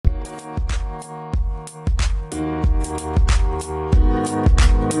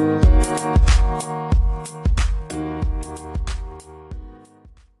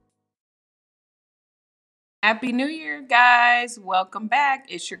Happy New Year, guys. Welcome back.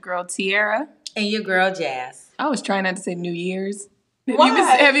 It's your girl, Tiara. And your girl, Jazz. I was trying not to say New Year's. Why?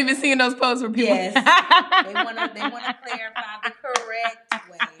 Have you been seeing those posts where people... Yes. they want to clarify the correct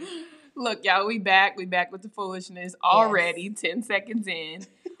way. Look, y'all, we back. We back with the foolishness already, 10 seconds in.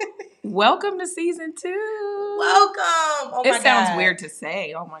 Welcome to season 2. Welcome. Oh, my God. It sounds weird to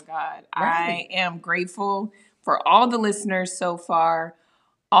say. Oh, my God. Right. I am grateful for all the listeners so far,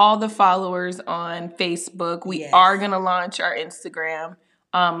 all the followers on Facebook. We are going to launch our Instagram,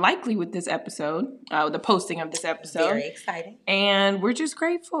 likely with this episode, the posting of this episode. Very exciting. And we're just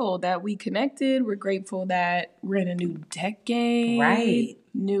grateful that we connected. We're grateful that we're in a new decade. Right.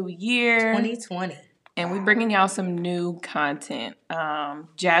 New year. 2020. And we're bringing y'all some new content.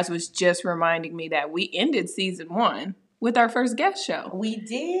 Jazz was just reminding me that we ended season 1 with our first guest show. We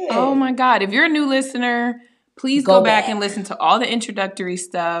did. Oh, my God. If you're a new listener, please go back and listen to all the introductory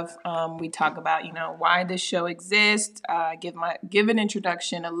stuff. We talk about, why this show exists, give an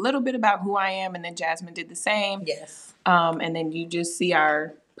introduction, a little bit about who I am, and then Jasmine did the same. Yes. And then you just see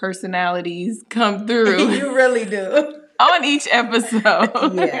our personalities come through. You really do. On each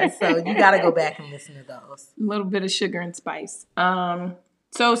episode. Yeah, so you got to go back and listen to those. A little bit of sugar and spice.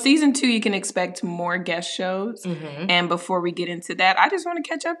 So season 2, you can expect more guest shows. Mm-hmm. And before we get into that, I just want to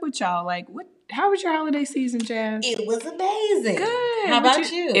catch up with y'all. How was your holiday season, Jazz? It was amazing. Good. How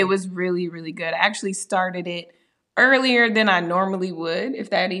about you? It was really, really good. I actually started it earlier than I normally would,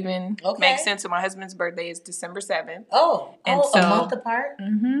 if that even makes sense. So my husband's birthday is December 7th. So, a month apart?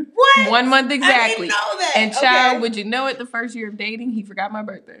 Mm-hmm. What? 1 month exactly. I didn't know that. And child, would you know it, the first year of dating, he forgot my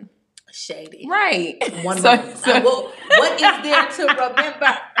birthday. Shady. Right. 1 month. What is there to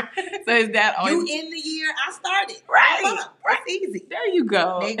remember? So his dad always... You in the year I started. Right. That's easy. There you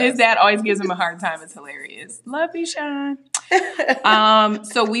go. His dad always gives him a hard time. It's hilarious. Love you, Sean.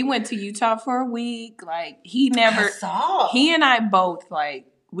 So we went to Utah for a week. He and I both,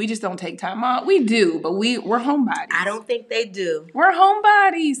 we just don't take time off. We do, but we're homebodies. I don't think they do. We're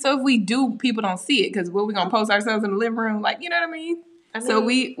homebodies. So if we do, people don't see it because we're going to post ourselves in the living room. You know what I mean? So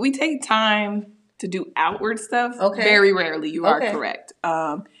we take time to do outward stuff. Okay. Very rarely. You are correct.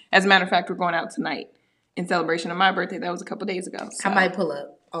 As a matter of fact, we're going out tonight in celebration of my birthday. That was a couple days ago. So. I might pull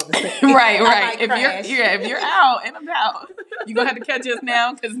up on the set. Right. If you're out and about, you're gonna have to catch us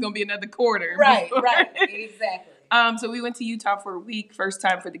now because it's gonna be another quarter. Right. Exactly. So we went to Utah for a week. First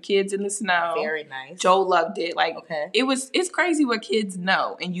time for the kids in the snow. Very nice. Joel loved it. It's crazy what kids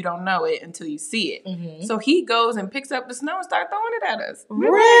know, and you don't know it until you see it. Mm-hmm. So he goes and picks up the snow and starts throwing it at us.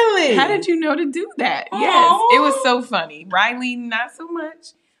 Really? How did you know to do that? Aww. Yes, it was so funny. Riley, not so much.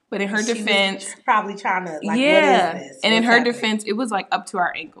 But in her defense, was probably trying to what is this? And in her defense, it was up to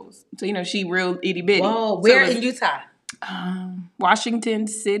our ankles. So she real itty bitty. Whoa, where in Utah? Washington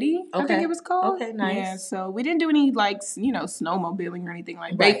City, I think it was called. Okay, nice. Yeah, so we didn't do any snowmobiling or anything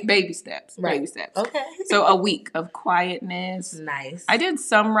baby steps. Right. Baby steps. Okay. So a week of quietness. Nice. I did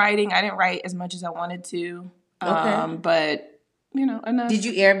some writing. I didn't write as much as I wanted to. Okay. But enough. Did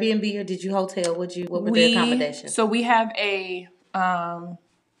you Airbnb or did you hotel? What were the accommodations? So we have a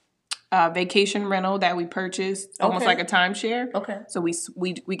vacation rental that we purchased, almost like a timeshare. Okay. So we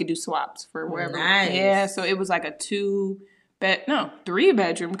could do swaps for wherever. Nice. Yeah. So it was like a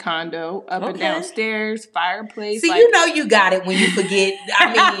 3-bedroom condo up and downstairs, fireplace. See, you got it when you forget.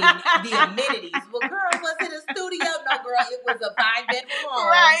 The amenities. Well, girl, was it a studio? No, girl, it was a 5-bedroom home.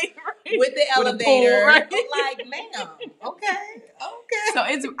 Right. With the elevator. With a pool, right? Ma'am. Okay. So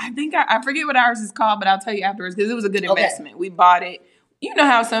I forget what ours is called, but I'll tell you afterwards because it was a good investment. We bought it. You know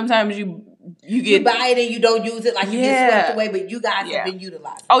how sometimes you buy it and you don't use it, you get swept away, but you guys have been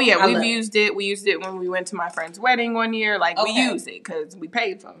utilizing. Oh yeah, we've used it. We used it when we went to my friend's wedding one year. We used it because we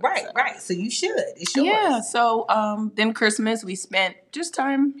paid for it. Right. So you should. It's yours. Yeah. So then Christmas we spent just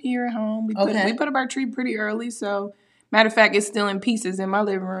time here at home. We put up our tree pretty early. So matter of fact, it's still in pieces in my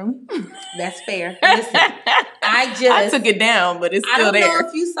living room. That's fair. Listen, I took it down, but it's still there. I don't know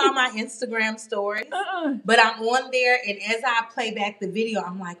if you saw my Instagram stories, but I'm on there, and as I play back the video,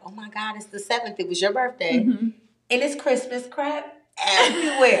 I'm like, oh my God, it's the 7th. It was your birthday. Mm-hmm. And it's Christmas crap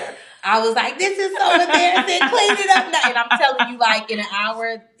everywhere. I was like, this is so embarrassing. Clean it up now. And I'm telling you, in an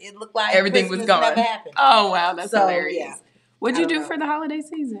hour, it looked like everything Christmas was gone. Never happened. Oh, wow. That's hilarious. Yeah. What'd you do for the holiday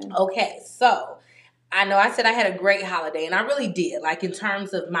season? Okay, so I know I said I had a great holiday, and I really did. In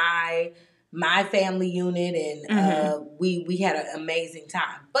terms of my family unit, and we had an amazing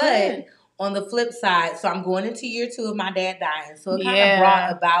time. But on the flip side, so I'm going into year 2 of my dad dying, so it kind of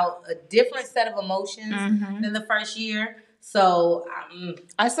brought about a different set of emotions than the first year. So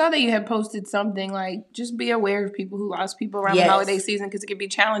I saw that you had posted something just be aware of people who lost people around the holiday season because it can be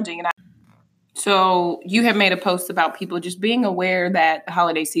challenging. And So you have made a post about people just being aware that the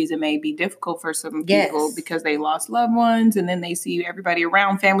holiday season may be difficult for some people because they lost loved ones, and then they see everybody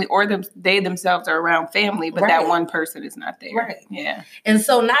around family, or they themselves are around family, but that one person is not there. Right. Yeah. And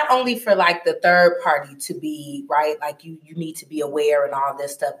so not only for like the third party to be right, like you need to be aware and all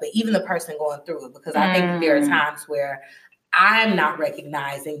this stuff, but even the person going through it, because I think there are times where I'm not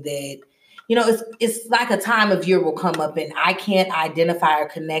recognizing that. You know, it's like a time of year will come up and I can't identify or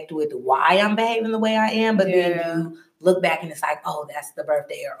connect with why I'm behaving the way I am. But then you look back and it's like, oh, that's the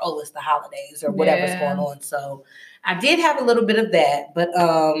birthday, or oh, it's the holidays, or whatever's going on. So I did have a little bit of that, but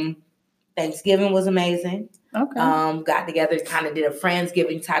Thanksgiving was amazing. Okay. Got together, kind of did a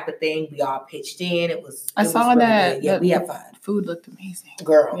Friendsgiving type of thing. We all pitched in. I saw that. Good. Yeah, we had fun. Food looked amazing.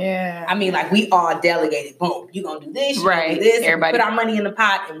 Girl. Yeah. I mean, like we all delegated. Boom. You're going to do this. Right. Do this. Everybody put our money in the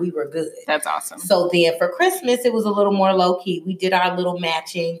pot and we were good. That's awesome. So then for Christmas, it was a little more low key. We did our little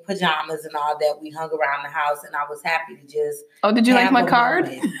matching pajamas and all that. We hung around the house and I was happy to just. Oh, did you like my card?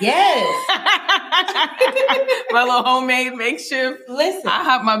 Yes. My little homemade makeshift. Listen. I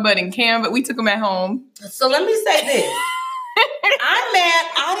hopped my butt in Canva, but we took them at home. So let me say this. I'm mad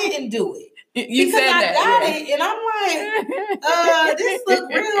I didn't do it. You because said I got it, and I'm like, this look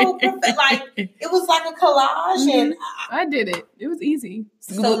real perfect. Like it was like a collage, and I did it. It was easy.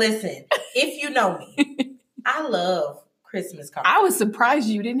 So listen, if you know me, I love Christmas cards. I was surprised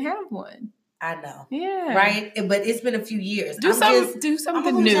you didn't have one. I know, yeah, right? But it's been a few years. Do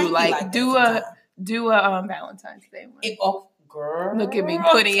something new, like do a Valentine's Day one. Girl, look at me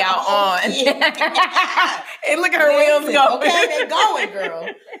putting out on. And look at her wheels going. Okay, they're going, girl.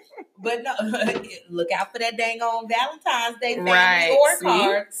 But no, look out for that dang on Valentine's Day family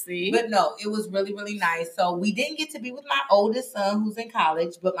card. See? But no, it was really, really nice. So we didn't get to be with my oldest son who's in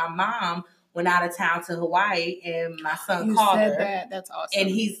college, but my mom went out of town to Hawaii and my son called her. That's awesome. And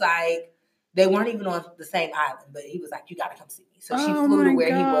he's like, they weren't even on the same island, but he was like, you got to come see me. So she flew to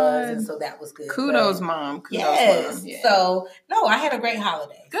where he was, and so that was good. Kudos, Mom. Yes. Mom. Yeah. So, no, I had a great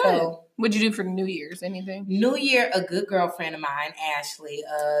holiday. Good. So, what'd you do for New Year's? Anything? New Year, a good girlfriend of mine, Ashley,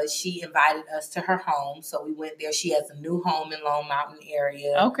 she invited us to her home. So we went there. She has a new home in Lone Mountain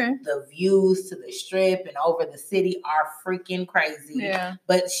area. Okay. The views to the strip and over the city are freaking crazy. Yeah.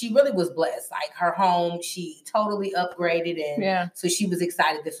 But she really was blessed. Like her home, she totally upgraded. And so she was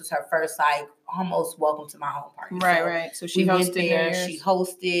excited. This was her first, like, almost welcome to my home party. Right. So she hosted there. She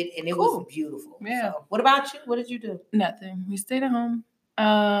hosted, and it was beautiful. Yeah. So, what about you? What did you do? Nothing. We stayed at home.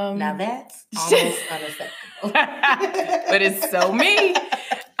 Now that's almost unacceptable. But it's so me.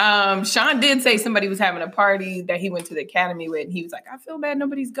 Sean did say somebody was having a party that he went to the academy with, and he was like, I feel bad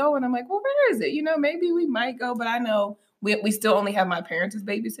nobody's going. I'm like, well, where is it? You know, maybe we might go, but I know we still only have my parents as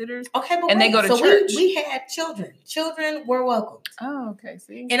babysitters. Okay, but they go to church. We had children. Children were welcome. Oh, okay.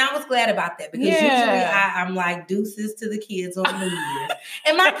 See, and I was glad about that because usually I'm like deuces to the kids on New Year's,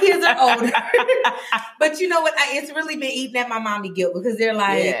 and my kids are older. But you know what? It's really been eating at my mommy guilt because they're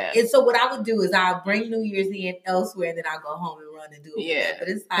like, and so what I would do is I'll bring New Year's in elsewhere, and then I'll go home and run and do it. Yeah, but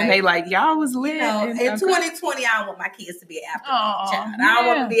it's like, and they like y'all was lit. You know, in 2020, I want my kids to be after child. I don't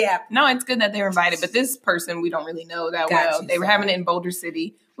want them to be after. No, it's good that they're invited, but this person we don't really know that well. They were having it in Boulder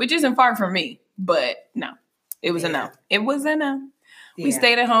City, which isn't far from me, but no, it was a no. It was a no. We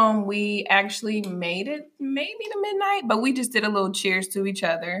stayed at home. We actually made it maybe to midnight, but we just did a little cheers to each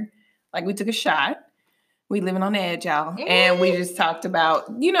other. Like we took a shot. We living on the edge, y'all. And we just talked about,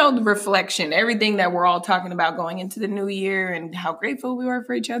 you know, the reflection, everything that we're all talking about going into the new year and how grateful we were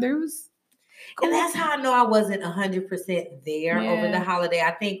for each other. It was cool. And that's how I know I wasn't 100% there over the holiday.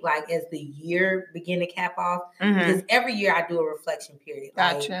 I think like as the year began to cap off, because every year I do a reflection period.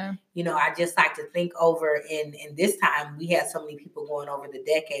 Gotcha. Like, you know, I just like to think over, and this time we had so many people going over the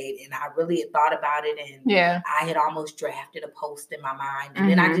decade, and I really had thought about it, and I had almost drafted a post in my mind, and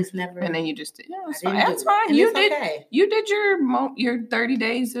then I just never. And then you just did. Yeah, that's fine. You did your 30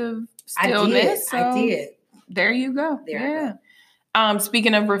 days of stillness. I did. There you go.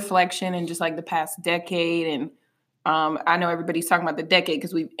 Speaking of reflection and just like the past decade, and I know everybody's talking about the decade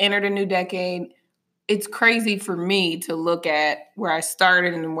because we've entered a new decade. It's crazy for me to look at where I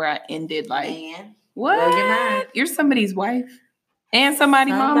started and where I ended. Like, what? You're somebody's wife and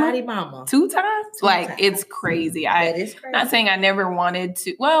somebody's mama 2 times? It's crazy. That is crazy. Not saying I never wanted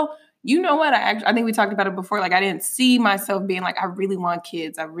to. Well, you know what? I think we talked about it before. Like, I didn't see myself being like, I really want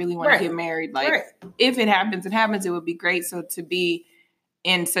kids. I really want to get married. Like, if it happens, it happens. It would be great. So to be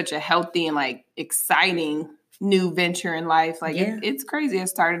in such a healthy and like exciting new venture in life, like it's crazy. I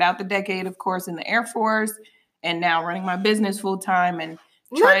started out the decade, of course, in the Air Force, and now running my business full time. And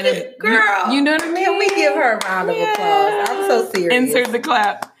trying to, girl. You know what I mean? Can we give her a round of applause? I'm so serious. Insert the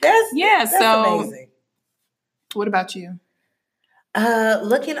clap. That's amazing. What about you?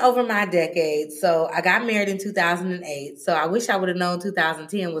 Looking over my decade, so I got married in 2008. So I wish I would have known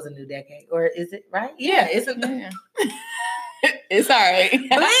 2010 was a new decade, or is it right? Yeah, it's a. Yeah. It's all right.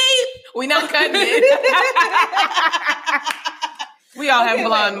 We not cutting it. We all have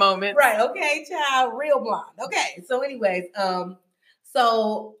blonde moments, right? Okay, child, real blonde. Okay, so anyways,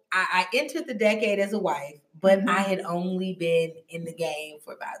 so I entered the decade as a wife. But I had only been in the game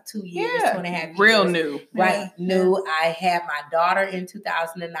for about 2 years, 2.5 years. Real new. Right, new. I had my daughter in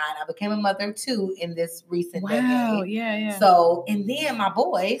 2009. I became a mother of 2 in this recent decade. Wow, yeah. So, and then my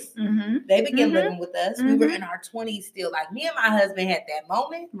boys, they began living with us. We were in our 20s still. Like, me and my husband had that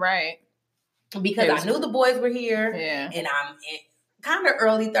moment. Right. Because I knew the boys were here. Yeah. And I'm kind of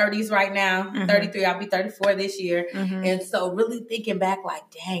early 30s right now. 33, I'll be 34 this year. And so really thinking back, like,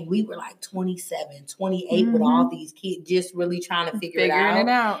 dang, we were like 27, 28 with all these kids, just really trying to figure it out.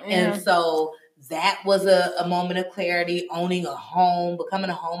 Yeah. And so that was a moment of clarity, owning a home,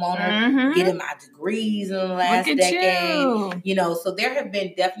 becoming a homeowner, getting my degrees in the last decade. You know, so there have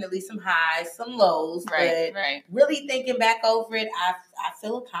been definitely some highs, some lows, but really thinking back over it, I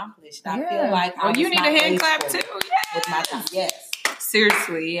feel accomplished. I feel like you need a hand clap too. With my time. Yes.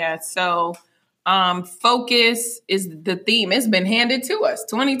 Seriously, yeah. So, focus is the theme. It's been handed to us,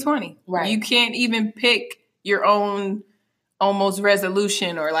 2020. Right. You can't even pick your own almost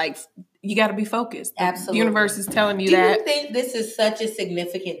resolution or like, you got to be focused. Absolutely. The universe is telling you that. Do you think this is such a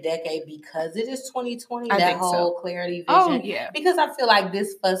significant decade because it is 2020? I that think whole clarity vision? Oh, yeah. Because I feel like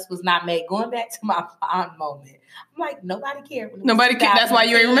this fuss was not made. Going back to my blonde moment, I'm like, nobody cared. Nobody cared. That's why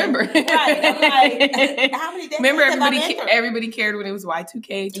you ain't remember. Right. I'm like, how many decades remember, everybody cared when it was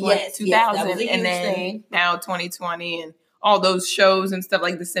Y2K, 2000, and then thing. Now 2020 and all those shows and stuff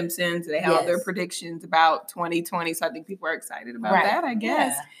like The Simpsons. They have their predictions about 2020. So I think people are excited about that, I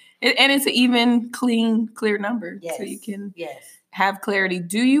guess. Yeah. And it's an even, clear number. So you can have clarity.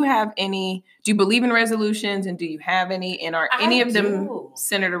 Do you believe in resolutions, and do you have any? And are any of them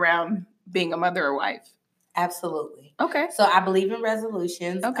centered around being a mother or wife? Absolutely. Okay. So I believe in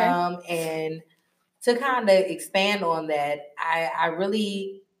resolutions. Okay. And to kind of expand on that, I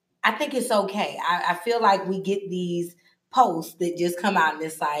think it's okay. I feel like we get these posts that just come out and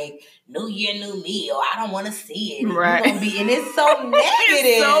it's like, new year, new me, or I don't want to see it. Right. And it's so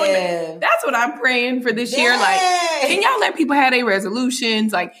negative. That's what I'm praying for this year. Like, can y'all let people have their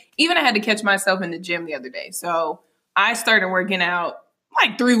resolutions? Like, even I had to catch myself in the gym the other day. So I started working out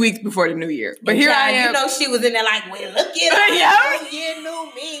like 3 weeks before the new year. But here I am. You know, she was in there like, well, look at her. New year,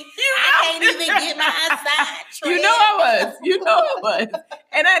 new me. I can't even get my side. You know I was.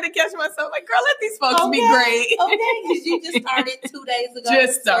 And I had to catch myself like, girl, let these folks be great. Okay, because you just started 2 days ago.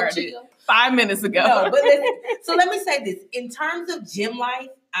 Just started 5 minutes ago. No, but listen, so let me say this. In terms of gym life,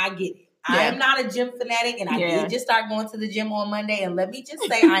 I get it. I am not a gym fanatic, and I did just start going to the gym on Monday. And let me just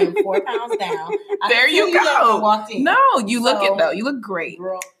say, I am 4 pounds down. There you go. Walked in. No, you look it though. You look great.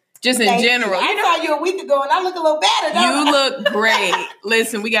 Girl, just in general. I saw you a week ago, and I look a little better. You look great.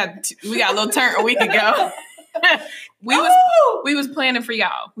 Listen, we got a little turn a week ago. We was planning for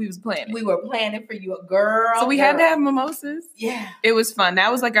y'all. We were planning for you, girl. So we had to have mimosas. Yeah, it was fun.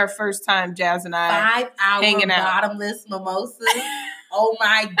 That was like our first time, Jazz and I 5-hour hanging out. Bottomless mimosas. Oh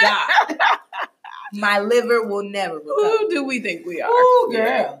my God, my liver will never recover. Who do we think we are? Ooh, girl.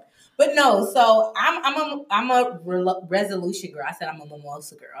 Yeah. But no, so I'm a resolution girl. I said I'm a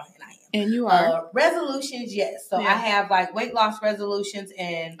mimosa girl, and I am. And you are resolutions, yes. So I have like weight loss resolutions,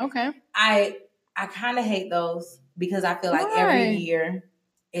 and I kind of hate those because I feel like every year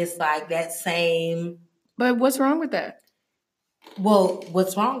it's like that same. But what's wrong with that? Well,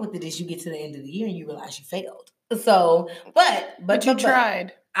 what's wrong with it is you get to the end of the year and you realize you failed. So, but you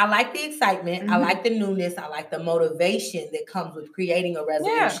tried. I like the excitement. I like the newness. I like the motivation that comes with creating a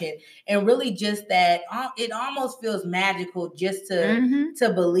resolution, and really just that it almost feels magical just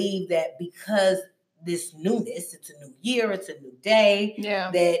to believe that because this newness, it's a new year, it's a new day,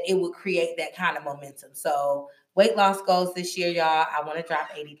 that it will create that kind of momentum. So weight loss goals this year, y'all. I want to drop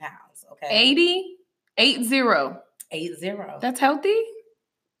 80 pounds. Okay, 80, 80. That's healthy.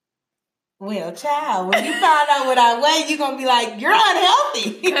 Well, child, when you find out what I weigh, you're going to be like, you're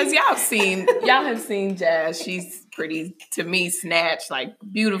unhealthy. Because y'all have seen Jazz. She's pretty, to me, snatched, like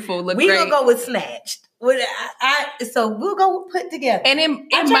beautiful, look great. We're going to go with snatched. So we'll go put together. And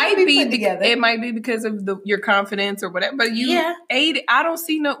it might be because of your confidence or whatever. But 80, I don't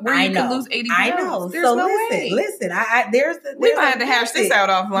see where you can lose 80 pounds. I know. There's no way. Listen, we might have to hash this out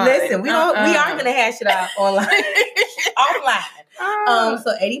offline. Listen, we are going to hash it out online. Offline.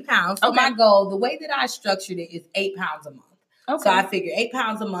 So 80 pounds. So my goal, the way that I structured it is 8 pounds a month. Okay. So I figure 8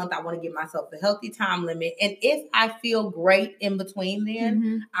 pounds a month, I want to give myself a healthy time limit. And if I feel great in between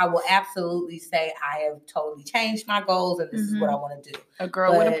then, I will absolutely say I have totally changed my goals and this is what I want to do. A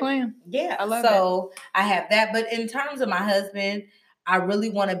girl with a plan. Yeah. I love so that. I have that. But in terms of my husband, I really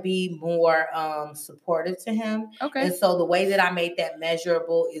want to be more supportive to him. Okay. And so the way that I made that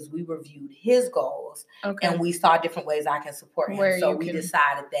measurable is we reviewed his goals. Okay. And we saw different ways I can support him. So we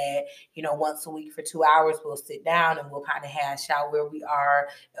decided that, once a week for 2 hours, we'll sit down and we'll kind of hash out where we are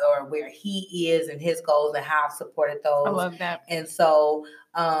or where he is and his goals and how I've supported those. I love that. And so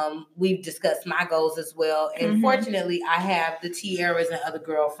we've discussed my goals as well. And fortunately, I have the Tiaras and other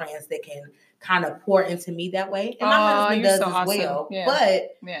girlfriends that can kind of pour into me that way. And my husband does as well. Yeah.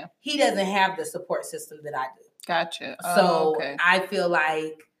 But he doesn't have the support system that I do. Gotcha. So I feel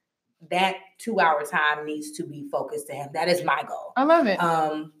like that 2 hour time needs to be focused to him. That is my goal. I love it.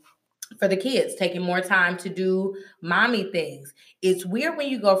 For the kids, taking more time to do mommy things. It's weird when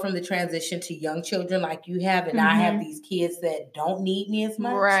you go from the transition to young children like you have, and I have these kids that don't need me as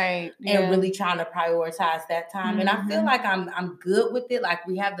much. Right. And really trying to prioritize that time. And I feel like I'm good with it. Like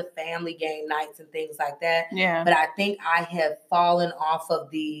we have the family game nights and things like that. Yeah. But I think I have fallen off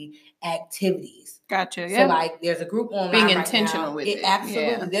of the activities. Gotcha. Yeah. So like there's a group online being intentional with it. Absolutely.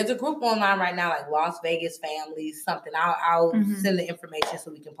 Yeah. There's a group online right now like Las Vegas Families, something. I'll send the information so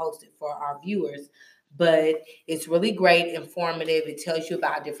we can post it for our viewers. But it's really great, informative. It tells you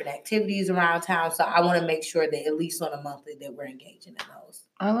about different activities around town. So I want to make sure that at least on a monthly that we're engaging in those.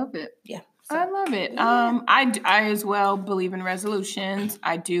 I love it. Yeah. So, I love it. Yeah. I as well believe in resolutions.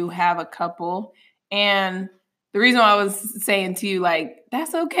 I do have a couple. And the reason why I was saying to you, like,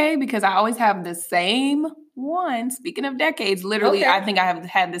 that's okay, because I always have the same one. Speaking of decades, literally, I think I have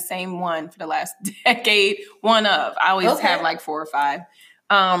had the same one for the last decade. I always have like 4 or 5.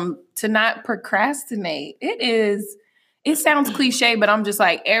 To not procrastinate. It sounds cliche, but I'm just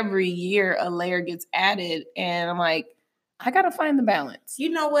like, every year a layer gets added, and I'm like, I got to find the balance. You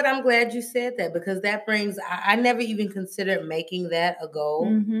know what? I'm glad you said that, because that brings, I never even considered making that a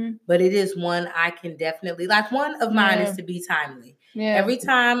goal, but it is one I can definitely, like one of mine is to be timely. Yeah. Every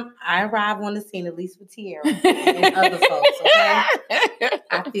time I arrive on the scene, at least with Tiara and other folks, okay,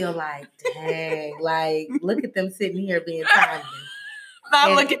 I feel like, dang, like, look at them sitting here being timely.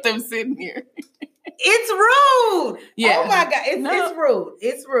 Look at them sitting here. It's rude. Yeah. Oh my God. It's rude.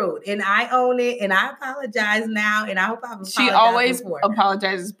 It's rude. And I own it. And I apologize now. And I hope I've apologized. She always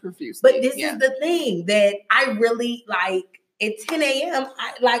apologizes profusely. But this is the thing that I really like. At 10 a.m.,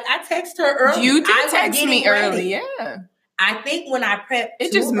 I text her early. You do text me early. Yeah. I think when I prep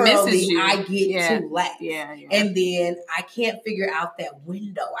it just misses you. I get too late. Yeah. And then I can't figure out that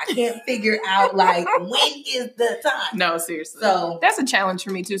window. I can't figure out like when is the time. No, seriously. So that's a challenge for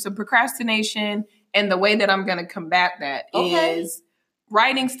me too. So procrastination, and the way that I'm going to combat that is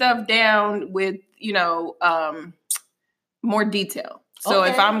writing stuff down with, more detail. So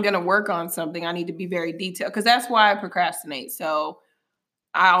if I'm going to work on something, I need to be very detailed, because that's why I procrastinate. So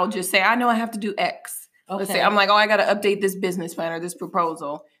I'll just say, I know I have to do X. Let's say I'm like, I got to update this business plan or this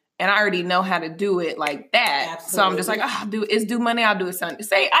proposal, and I already know how to do it like that. Absolutely. So I'm just like, it's due Monday, I'll do it Sunday.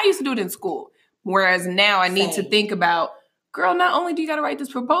 Say, I used to do it in school, whereas now I need to think about, girl, not only do you got to write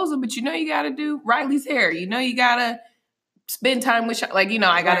this proposal, but you got to do Riley's hair. You got to spend time with,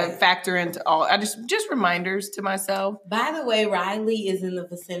 I got to factor into all. I just reminders to myself. By the way, Riley is in the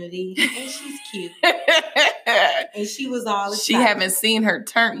vicinity, and she's cute. And she was all excited. She haven't seen her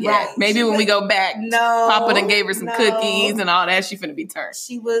turn yet. Right. Maybe when we go back, Papa done gave her some cookies and all that. She finna be turned.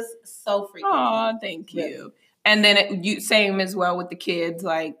 She was so freaking cute. Thank you. Really. And then same as well with the kids.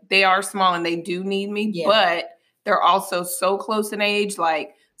 Like, they are small and they do need me, but they're also so close in age.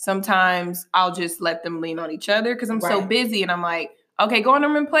 Like, sometimes I'll just let them lean on each other because I'm so busy, and I'm like, okay, go in the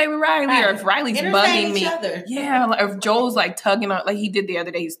room and play with Riley. Or if Riley's bugging me. Yeah. Like, if Joel's like tugging on, like he did the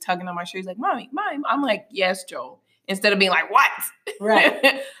other day, he's tugging on my shirt. He's like, Mommy. I'm like, yes, Joel. Instead of being like, what?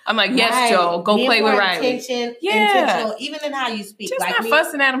 Right. I'm like, yes, Joel, go play with Riley. Intentional, even in how you speak. Just like not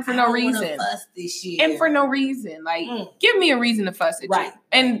fussing at him for no reason. Fuss this year. And for no reason. Like, give me a reason to fuss at you.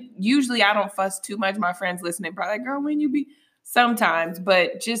 And usually I don't fuss too much. My friends listening probably like, girl, when you be sometimes,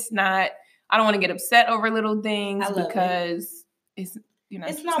 but just not, I don't want to get upset over little things because it's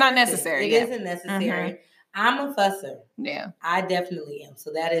not necessary. It isn't necessary. I'm a fusser. Yeah. I definitely am.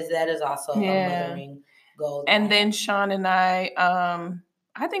 So that is also a mothering goal. And then Sean and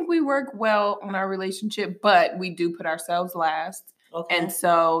I think we work well on our relationship, but we do put ourselves last. Okay. And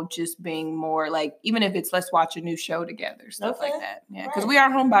so just being more like, even if it's let's watch a new show together, stuff like that. Yeah. Because we are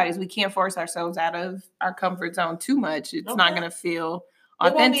homebodies. We can't force ourselves out of our comfort zone too much. It's not going to feel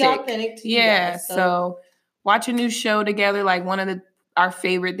authentic. It won't be authentic to you guys, so watch a new show together. Like one of our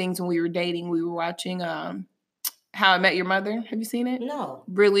favorite things when we were dating, we were watching How I Met Your Mother. Have you seen it? No.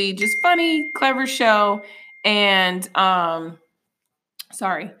 Really just funny, clever show. And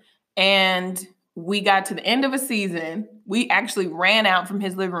and we got to the end of a season. We actually ran out from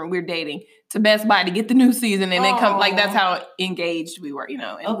his living room. We were dating to Best Buy to get the new season. And they come, like, that's how engaged we were, you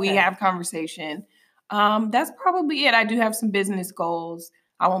know, and we have conversation. That's probably it. I do have some business goals.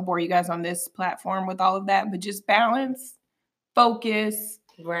 I won't bore you guys on this platform with all of that, but just balance, focus.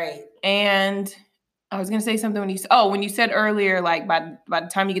 Right. And I was going to say something when you said earlier, like by the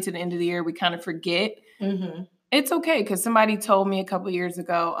time you get to the end of the year, we kind of forget. Mm-hmm. It's okay. Cause somebody told me a couple years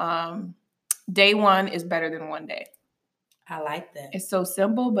ago, day one is better than one day. I like that. It's so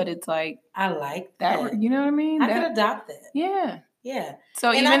simple, but it's like I like that. You know what I mean? I could adopt that. Yeah. Yeah.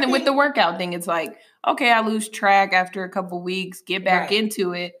 So and even with the workout thing, it's like, okay, I lose track after a couple weeks, get back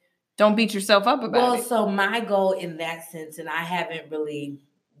into it. Don't beat yourself up about it. Well, so my goal in that sense, and I haven't really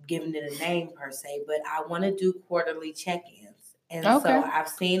given it a name per se, but I want to do quarterly check-ins. And so I've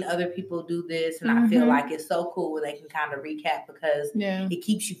seen other people do this, and I feel like it's so cool when they can kind of recap because it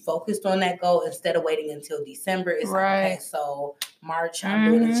keeps you focused on that goal instead of waiting until December. It's like, okay, so March,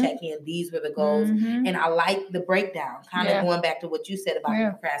 I'm doing a check-in. These were the goals. And I like the breakdown, kind of going back to what you said about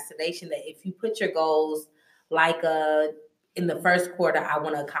the procrastination, that if you put your goals like in the first quarter, I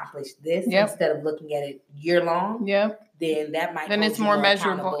want to accomplish this instead of looking at it year long. Then that might it's more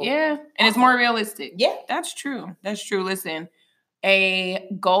measurable. And it's more realistic. That's true. Listen. A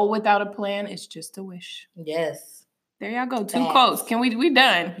goal without a plan is just a wish. Yes. There y'all go. Too close. Can we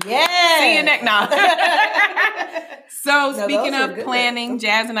done? Yeah. See you next now. So speaking of planning,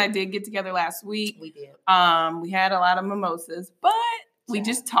 Jazz and I did get together last week. We did. We had a lot of mimosas, but we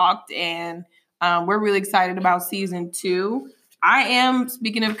just talked and we're really excited about season 2. I am,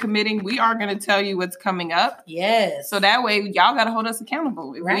 speaking of committing, we are going to tell you what's coming up. Yes. So that way, y'all got to hold us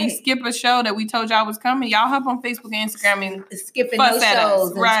accountable. If we skip a show that we told y'all was coming, y'all hop on Facebook and Instagram and skipping those shows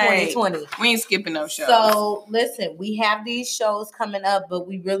in 2020. We ain't skipping no shows. So listen, we have these shows coming up, but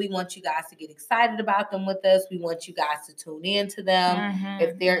we really want you guys to get excited about them with us. We want you guys to tune in to them.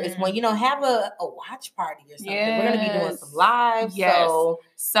 If there is one, have a watch party or something. We're going to be doing some live. Yes. So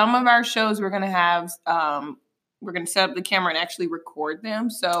some of our shows we're going to have... we're going to set up the camera and actually record them.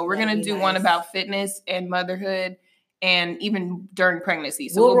 So we're going to do one about fitness and motherhood and even during pregnancy.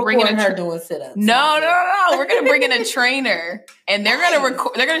 So we'll bring in her doing sit-ups. No. We're going to bring in a trainer and they're going to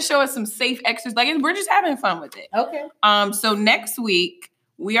record. They're going to show us some safe exercises. Like we're just having fun with it. Okay. So next week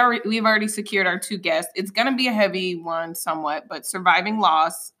we've already secured our 2 guests. It's going to be a heavy one somewhat, but surviving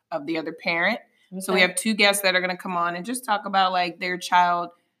loss of the other parent. Okay. So we have 2 guests that are going to come on and just talk about like their child.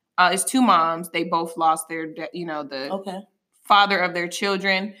 It's 2 moms. They both lost the father of their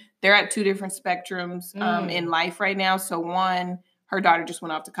children. They're at 2 different spectrums in life right now. So one, her daughter just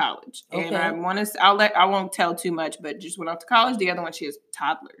went off to college. And I won't tell too much, but just went off to college. The other one, she has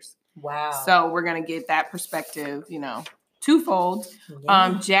toddlers. Wow. So we're going to get that perspective, twofold.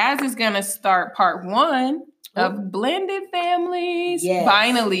 Yeah. Jazz is going to start part 1 of blended families. Yes.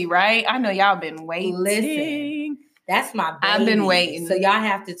 Finally, right? I know y'all been waiting. Listen. That's my baby. I've been waiting. So y'all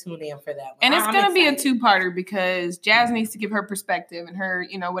have to tune in for that one. And it's going to be a 2-parter because Jazz needs to give her perspective and her,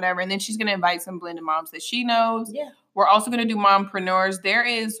 whatever. And then she's going to invite some blended moms that she knows. Yeah. We're also going to do mompreneurs. There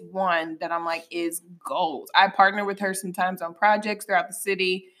is one that I'm like is gold. I partner with her sometimes on projects throughout the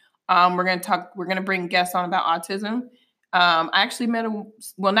city. We're going to bring guests on about autism. I actually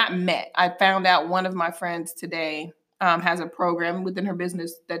I found out one of my friends today has a program within her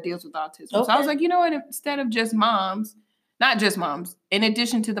business that deals with autism. Okay. So I was like, you know what? Instead of just moms, not just moms, in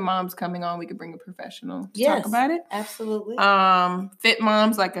addition to the moms coming on, we could bring a professional to talk about it. Absolutely. Fit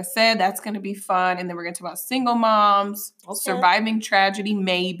moms, like I said, that's going to be fun. And then we're going to talk about single moms, surviving tragedy,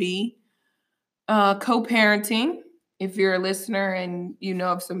 maybe, co-parenting. If you're a listener and you know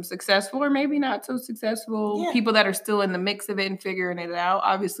of some successful or maybe not so successful people that are still in the mix of it and figuring it out,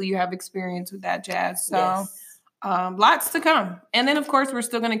 obviously you have experience with that, Jazz. So lots to come. And then, of course, we're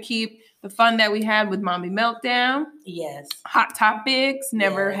still going to keep the fun that we had with Mommy Meltdown. Yes. Hot topics.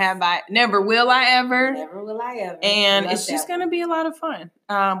 Never will I ever. Never will I ever. And it's just going to be a lot of fun.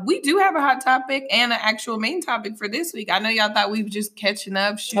 We do have a hot topic and an actual main topic for this week. I know y'all thought we were just catching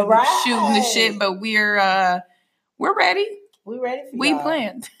up, shooting the shit, but we're ready. We ready for We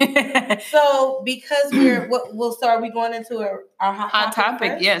planned. So because are we going into our hot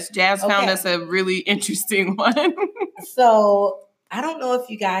topic? Yes, Jazz found us a really interesting one. So I don't know if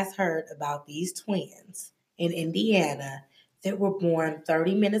you guys heard about these twins in Indiana that were born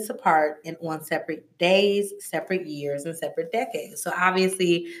 30 minutes apart and on separate days, separate years, and separate decades. So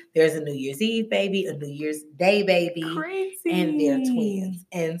obviously there's a New Year's Eve baby, a New Year's Day baby, and they're twins.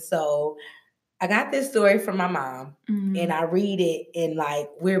 And so I got this story from my mom, and I read it, and like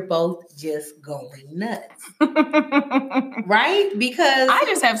we're both just going nuts, right? Because I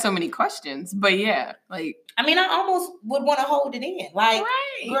just have so many questions. But yeah, like I mean, I almost would want to hold it in, like,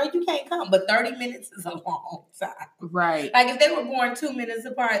 girl, you can't come, but 30 minutes is a long time, right? Like if they were born 2 minutes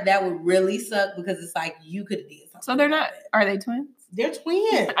apart, that would really suck because it's like you could have did something. So they're not? Are they twins? They're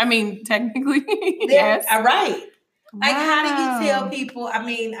twins. I mean, technically, yes. Right. Like, how do you tell people? I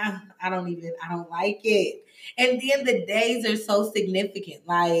mean, I don't like it. And then the days are so significant.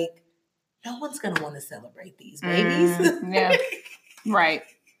 Like, no one's going to want to celebrate these babies. Yeah. Right.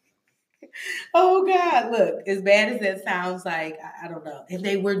 Oh, God. Look, as bad as that sounds, like, I don't know. And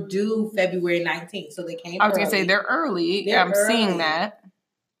they were due February 19th. So they came I was going to say, they're early. I'm seeing that.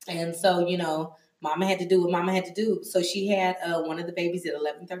 And so, you know, Mama had to do what Mama had to do. So she had one of the babies at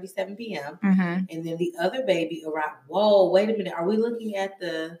 11:37 p.m. And then the other baby around, whoa, wait a minute. Are we looking at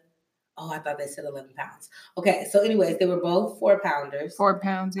the, I thought they said 11 pounds. Okay. So anyways, they were both 4-pounders. 4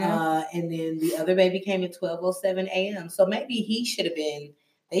 pounds, yeah. And then the other baby came at 12:07 a.m. So maybe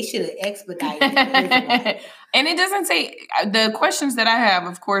they should have expedited it. And it doesn't say, the questions that I have,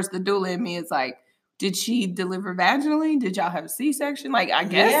 of course, the doula in me is like, did she deliver vaginally? Did y'all have a C-section? Like, I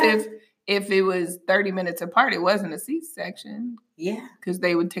guess if it was 30 minutes apart, it wasn't a C-section. Yeah. Because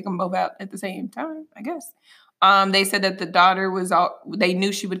they would take them both out at the same time, I guess. They said that the daughter they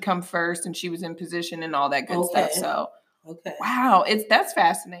knew she would come first and she was in position and all that good stuff. So, wow, that's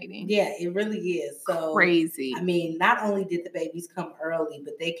fascinating. Yeah, it really is. So crazy. I mean, not only did the babies come early,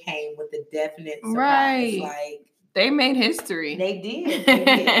 but they came with a definite surprise. Right. Like, they made history. They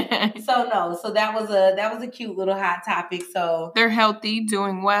did. So that was a cute little hot topic. So they're healthy,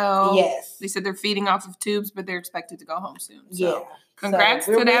 doing well. Yes. They said they're feeding off of tubes, but they're expected to go home soon. So yeah. Congrats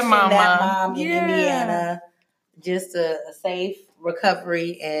to that mama. That mom in Indiana. Just a safe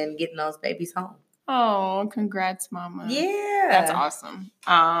recovery and getting those babies home. Oh, congrats, mama. Yeah. That's awesome.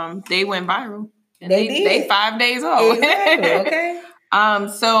 They went viral. And they did. They 5 days old. Exactly. Okay.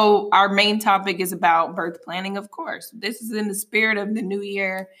 So our main topic is about birth planning, of course. This is in the spirit of the new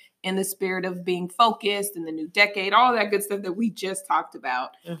year, in the spirit of being focused in the new decade, all that good stuff that we just talked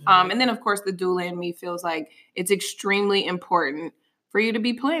about. And then, of course, the doula in me feels like it's extremely important for you to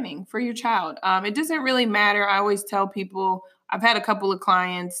be planning for your child. It doesn't really matter. I always tell people, I've had a couple of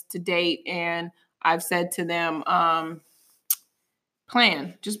clients to date, and I've said to them,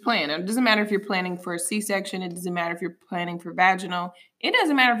 just plan. It doesn't matter if you're planning for a C-section. It doesn't matter if you're planning for vaginal. It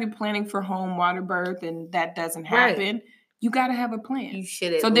doesn't matter if you're planning for home water birth and that doesn't happen. Right. You got to have a plan. You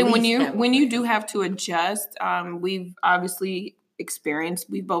should. So then when you do have to adjust, we've obviously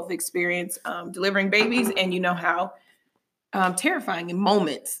we've both experienced delivering babies, and you know how terrifying in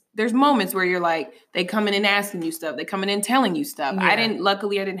moments. There's moments where you're like, they coming in asking you stuff. They coming in telling you stuff. Yeah.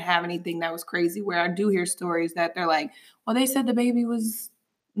 Luckily I didn't have anything that was crazy, where I do hear stories that they're like, well, they said the baby was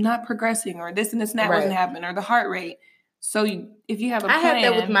not progressing, or this and this and that wasn't happening, or the heart rate. So if you have a plan. I had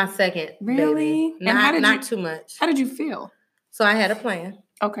that with my second baby. Not too much. How did you feel? So I had a plan.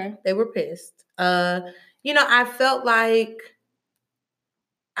 Okay. They were pissed. I felt like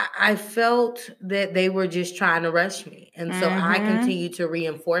I felt that they were just trying to rush me. And so I continued to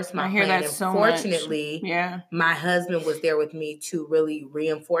reinforce my plan. That and so fortunately, my husband was there with me to really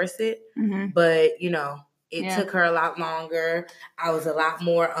reinforce it. But, it took her a lot longer. I was a lot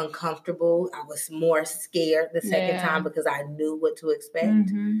more uncomfortable. I was more scared the second time because I knew what to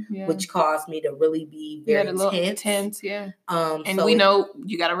expect, which caused me to really be very tense. And we know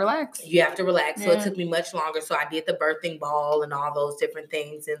you got to relax. You have to relax. So it took me much longer. So I did the birthing ball and all those different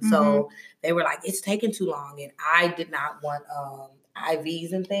things. And so they were like, it's taking too long. And I did not want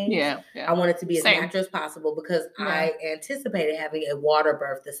IVs and things. I wanted to be as natural as possible because I anticipated having a water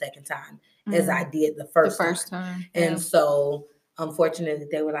birth the second time as I did the first time. And so unfortunately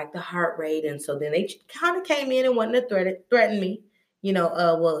they were like the heart rate. And so then they kind of came in and wanted to threaten me.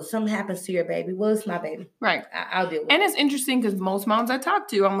 Well, if something happens to your baby, well, it's my baby. Right. I'll deal with it. And it's interesting because most moms I talk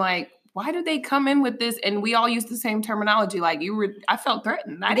to, I'm like, why do they come in with this? And we all use the same terminology. Like I felt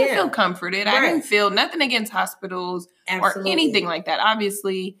threatened. I didn't feel comforted. Right. I didn't feel nothing against hospitals or anything like that.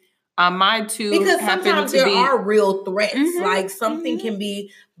 Obviously, my two because sometimes there are real threats. Like something can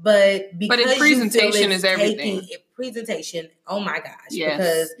be, but because presentation is everything. Presentation. Oh my gosh!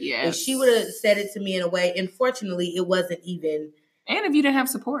 Because if she would have said it to me in a way, unfortunately, it wasn't even. And if you didn't have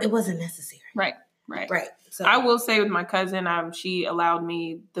support, it wasn't necessary. Right. Right. Right. So I will say with my cousin, she allowed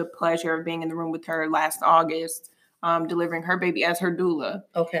me the pleasure of being in the room with her last August, delivering her baby as her doula.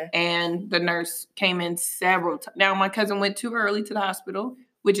 Okay. And the nurse came in several times. Now, my cousin went too early to the hospital,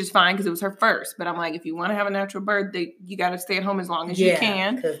 which is fine because it was her first. But I'm like, if you want to have a natural birth, you got to stay at home as long as you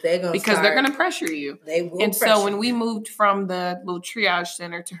can. Because they're going to pressure you. They will. And so when we moved from the little triage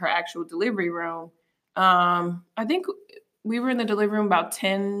center to her actual delivery room, I think we were in the delivery room about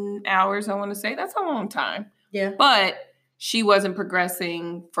 10 hours, I want to say. That's a long time. Yeah. But she wasn't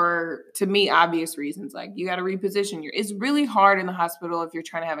progressing for, to me, obvious reasons. Like, you got to reposition it's really hard in the hospital if you're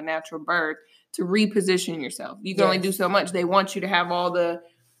trying to have a natural birth to reposition yourself. You can only do so much. They want you to have all the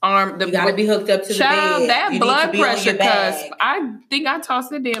arm. You got to be hooked up to the bed. That blood pressure, because I think I tossed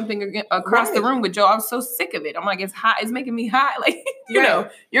the damn thing across the room with Joe. I was so sick of it. I'm like, it's hot. It's making me hot. Like, you know,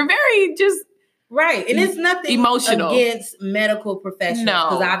 you're very just... Right. And it's nothing emotional against medical professionals.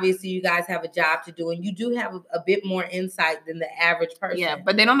 Because obviously you guys have a job to do. And you do have a bit more insight than the average person. Yeah,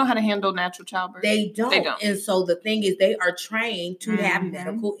 but they don't know how to handle natural childbirth. They don't. And so the thing is, they are trained to have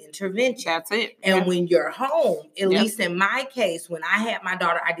medical intervention. That's it. And when you're home, at least in my case, when I had my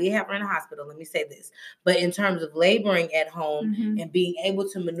daughter, I did have her in the hospital. Let me say this. But in terms of laboring at home and being able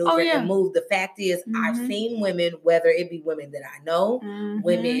to maneuver and move, the fact is, I've seen women, whether it be women that I know,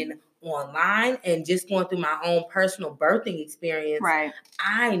 women online, and just going through my own personal birthing experience,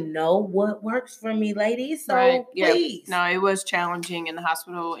 I know what works for me, ladies. So please. No, it was challenging in the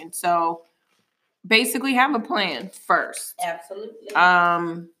hospital. And so basically have a plan first. Absolutely.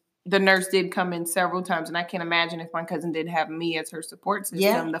 The nurse did come in several times, and I can't imagine if my cousin didn't have me as her support system.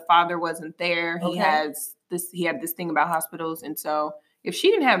 Yeah. The father wasn't there. He had this thing about hospitals. And so if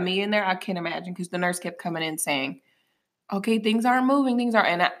she didn't have me in there, I can't imagine, because the nurse kept coming in saying, okay, things aren't moving.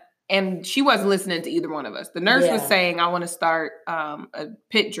 And she wasn't listening to either one of us. The nurse was saying, I want to start a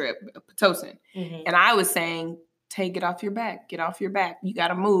pit drip, a Pitocin. And I was saying, take it off your back. Get off your back. You got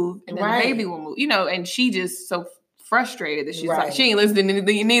to move. And then the baby will move. You know, and she just so frustrated that she's like, she ain't listening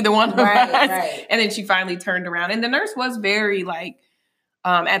to neither one of us. And then she finally turned around. And the nurse was very like,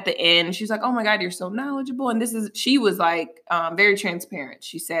 at the end, she's like, oh my God, you're so knowledgeable. And she was like, very transparent.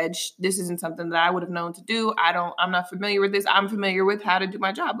 She said, this isn't something that I would have known to do. I'm not familiar with this. I'm familiar with how to do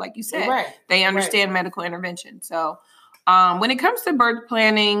my job. Like you said, they understand medical intervention. So, when it comes to birth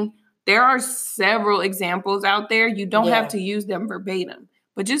planning, there are several examples out there. You don't have to use them verbatim,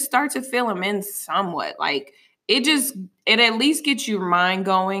 but just start to fill them in somewhat. Like, it at least gets your mind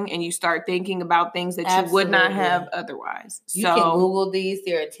going, and you start thinking about things that you would not have otherwise. You can Google these.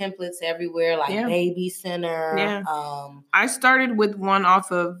 There are templates everywhere, like Baby Center. Yeah. I started with one off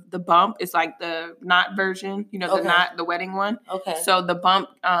of the Bump. It's like the knot version, the wedding one. Okay. So the Bump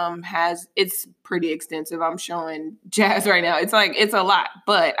it's pretty extensive. I'm showing Jazz right now. It's a lot,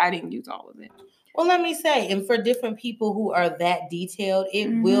 but I didn't use all of it. Well, let me say, and for different people who are that detailed,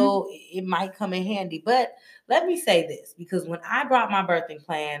 it might come in handy. But let me say this, because when I brought my birthing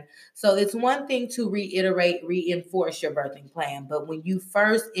plan, so it's one thing to reinforce your birthing plan, but when you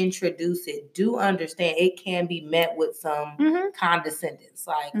first introduce it, do understand it can be met with some condescendence.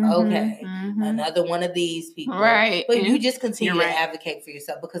 Like, another one of these people. Right. But you just continue to advocate for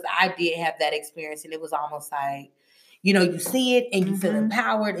yourself, because I did have that experience, and it was almost like, you see it and you feel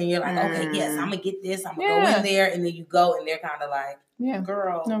empowered, and you're like, okay, yes, I'm going to get this. I'm going to go in there. And then you go, and they're kind of like,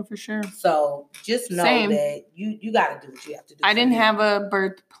 girl. No, for sure. So just know that you got to do what you have to do. I didn't have a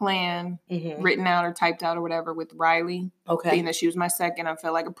birth plan written out or typed out or whatever with Riley. Okay. Being that she was my second, I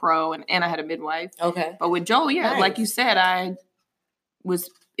felt like a pro, and I had a midwife. Okay. But with Joel, like you said, I was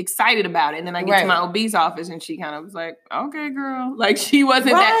excited about it. And then I get to my OB's office, and she kind of was like, okay, girl. Like, she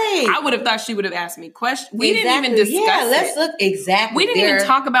wasn't that. I would have thought she would have asked me questions. We didn't even discuss it. Let's look exactly. We didn't even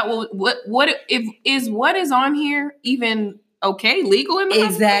talk about what is on here even okay, legal in the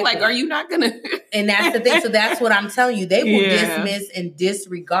hospital? Like, are you not going to? And that's the thing. So that's what I'm telling you. They will dismiss and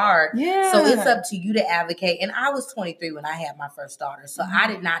disregard. Yeah. So it's up to you to advocate. And I was 23 when I had my first daughter. So I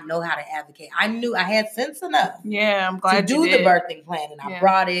did not know how to advocate. I knew I had sense enough. Yeah, I'm glad to do the birthing plan. And I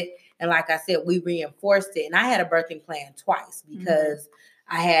brought it. And like I said, we reinforced it. And I had a birthing plan twice, because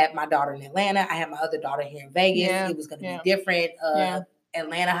I had my daughter in Atlanta. I had my other daughter here in Vegas. Yeah. It was going to be different.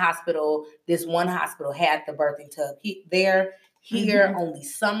 Atlanta hospital, this one hospital had the birthing tub there. Here, only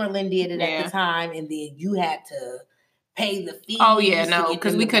Summerlin did it at the time, and then you had to pay the fee. Oh yeah, no,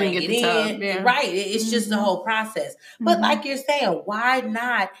 because we couldn't get the tub. Yeah. Right, it's just the whole process. But like you're saying, why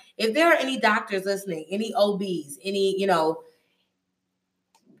not? If there are any doctors listening, any OBs,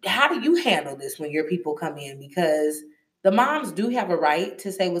 how do you handle this when your people come in? Because the moms do have a right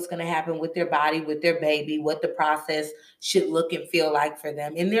to say what's going to happen with their body, with their baby, what the process should look and feel like for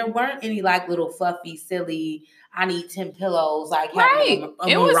them. And there weren't any like little fluffy, silly, I need 10 pillows, like having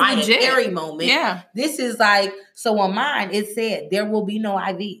a Mariah Carey moment. Yeah. This is like, so on mine, it said there will be no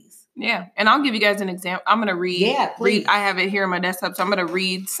IVs. Yeah. And I'll give you guys an example. I'm going to read. Yeah, please. I have it here on my desktop. So I'm going to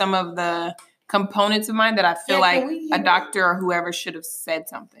read some of the components of mine that I feel like a doctor or whoever should have said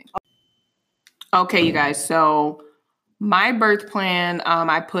something. Okay, you guys. So my birth plan,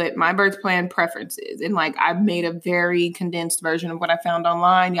 I put my birth plan preferences, and like I made a very condensed version of what I found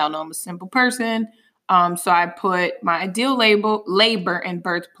online. Y'all know I'm a simple person. So I put my ideal labor and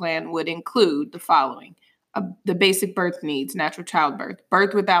birth plan would include the following: the basic birth needs, natural childbirth,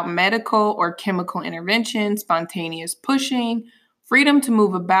 birth without medical or chemical intervention, spontaneous pushing, freedom to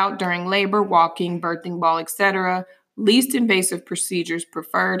move about during labor, walking, birthing ball, etc., least invasive procedures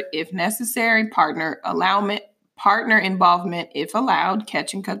preferred if necessary, partner involvement if allowed,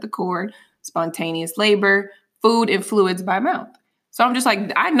 catch and cut the cord, spontaneous labor, food and fluids by mouth. So I'm just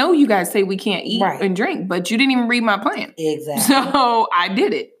like, I know you guys say we can't eat and drink, but you didn't even read my plan. Exactly. So I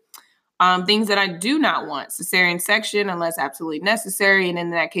did it. Things that I do not want: cesarean section unless absolutely necessary, and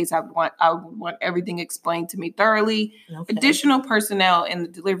in that case, I would want everything explained to me thoroughly. Okay. Additional personnel in the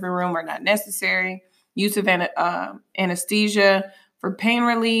delivery room are not necessary. Use of anesthesia for pain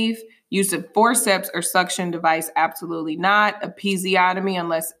relief. Use of forceps or suction device, absolutely not. Episiotomy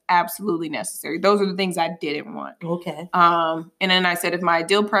unless absolutely necessary. Those are the things I didn't want. Okay. And then I said, if my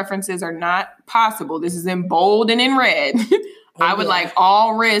ideal preferences are not possible, this is in bold and in red, I would like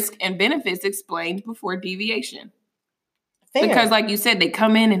all risk and benefits explained before deviation. Fair. Because like you said, they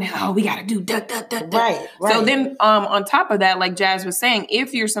come in and, we got to do Right. So then on top of that, like Jazz was saying,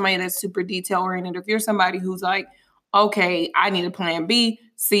 if you're somebody that's super detail oriented, if you're somebody who's like, okay, I need a plan B,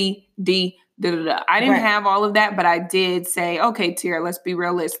 C, D, I didn't have all of that, but I did say, okay, Tiara, let's be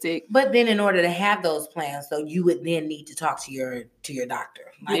realistic. But then in order to have those plans, so you would then need to talk to your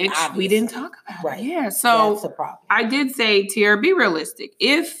doctor. Which we didn't talk about. Right. Yeah. So that's a problem. I did say, Tiara, be realistic.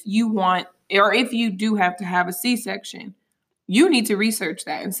 If you want, or if you do have to have a C-section, you need to research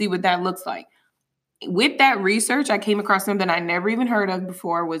that and see what that looks like. With that research, I came across something I never even heard of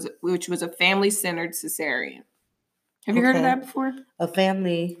before, which was a family-centered cesarean. Have you heard of that before? A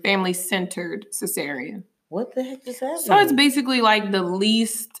family-centered cesarean. What the heck does that mean? So it's basically like the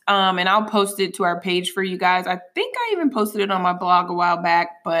least, and I'll post it to our page for you guys. I think I even posted it on my blog a while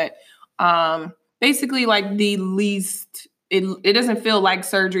back, but basically like the least, it doesn't feel like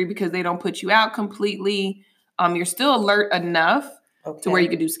surgery because they don't put you out completely. You're still alert enough to where you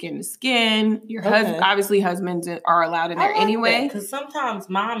can do skin to skin. Your husband, obviously husbands are allowed in there anyway. Because sometimes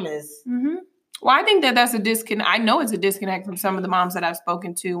mom is... Mm-hmm. Well, I think that's a disconnect. I know it's a disconnect from some of the moms that I've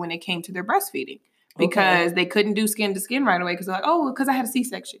spoken to when it came to their breastfeeding because they couldn't do skin to skin right away because they're like, because I had a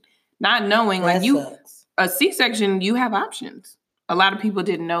C-section. Not knowing sucks. A C-section, you have options. A lot of people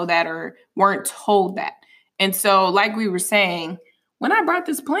didn't know that or weren't told that. And so like we were saying, when I brought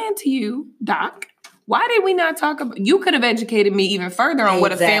this plan to you, Doc, why did we not talk about, you could have educated me even further on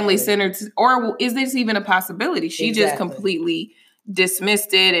what a family-centered, or is this even a possibility? She just completely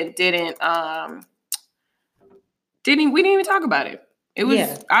dismissed it and we didn't even talk about it. It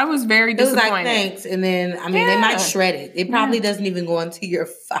was, I was very disappointed. It was like, thanks. And then, I mean, they might shred it. It probably doesn't even go into your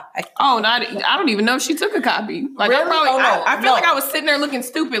file. Oh, I don't even know if she took a copy. Like, really? I feel like I was sitting there looking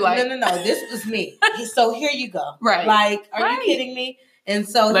stupid. Like, no. This was me. So here you go. Right. Like, are you kidding me? And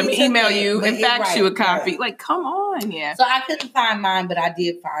so let me email you and fax you a copy. Like, come on. Yeah. So I couldn't find mine, but I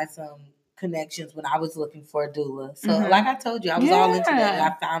did find some connections when I was looking for a doula. So like I told you, I was all into that.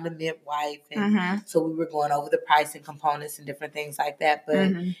 I found a midwife and so we were going over the price and components and different things like that.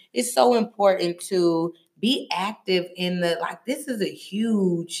 But it's so important to be active in this is a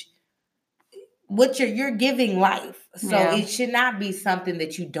huge, you're giving life. So it should not be something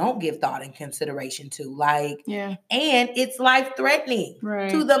that you don't give thought and consideration to. And it's life-threatening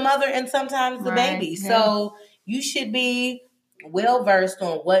to the mother and sometimes the baby. So you should be well-versed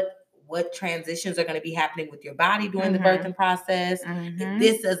on what transitions are going to be happening with your body during the birthing process. If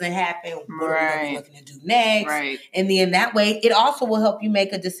this doesn't happen, what are we looking to do next? Right. And then that way, it also will help you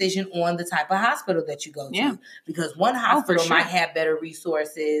make a decision on the type of hospital that you go to. Because one hospital might have better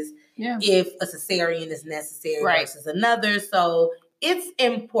resources if a cesarean is necessary versus another. So it's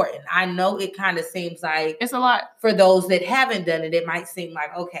important. I know it kind of seems like it's a lot for those that haven't done it. It might seem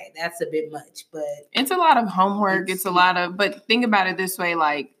like, okay, that's a bit much, but it's a lot of homework. It's a lot of, but think about it this way,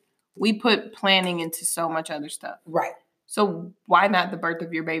 like, we put planning into so much other stuff. Right. So why not the birth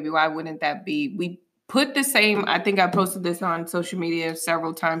of your baby? Why wouldn't that be? We put the same, I think I posted this on social media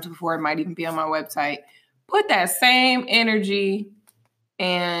several times before. It might even be on my website. put that same energy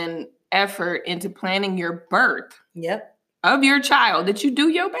and effort into planning your birth. Yep. Of your child that you do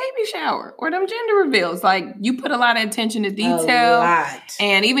your baby shower or them gender reveals. Like, you put a lot of attention to detail. A lot.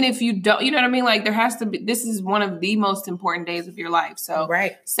 And even if you don't, you know what I mean? Like, there has to be, this is one of the most important days of your life. So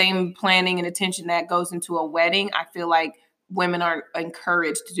same planning and attention that goes into a wedding. I feel like women are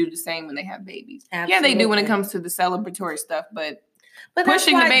encouraged to do the same when they have babies. Absolutely. Yeah, they do when it comes to the celebratory stuff, but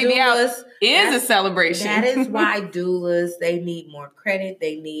pushing the baby out is a celebration. That is why doulas, they need more credit.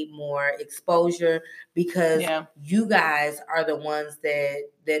 They need more exposure because you guys are the ones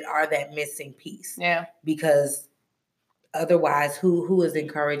that are that missing piece. Yeah. Because otherwise, who is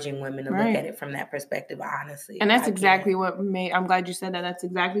encouraging women to look at it from that perspective, honestly? And that's exactly what I'm glad you said that. That's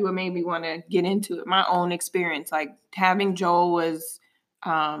exactly what made me want to get into it. My own experience, like having Joel was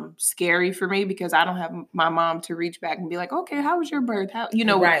scary for me because I don't have my mom to reach back and be like, okay, how was your birth? How, you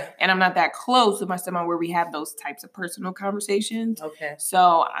know, and I'm not that close with my stepmom where we have those types of personal conversations. Okay.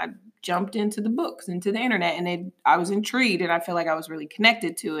 So I jumped into the books, into the internet, and I was intrigued and I feel like I was really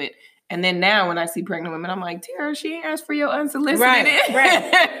connected to it. And then now when I see pregnant women, I'm like, Tara, she ain't asked for your unsolicited.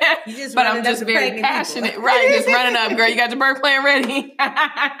 Right. You just but I'm just very passionate. Right. Just running up, girl. You got your birth plan ready.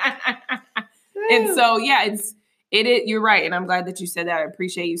 And so, yeah, you're right. And I'm glad that you said that. I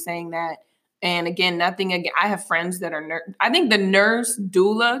appreciate you saying that. And again, I have friends that are I think the nurse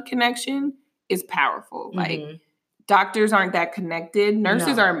doula connection is powerful. Like, doctors aren't that connected.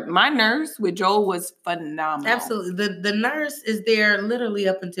 Nurses are. My nurse with Joel was phenomenal. Absolutely. The nurse is there literally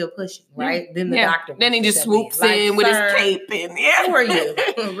up until pushing, right? Then the doctor. Then he just swoops in with his cape and Who are you?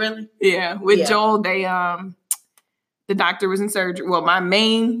 Really? Yeah. With Joel, they the doctor was in surgery. Well, my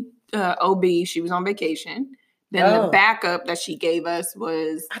main OB, she was on vacation. Then the backup that she gave us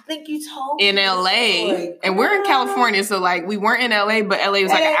was, I think you told me, in LA. And we're in California, so like we weren't in LA, but LA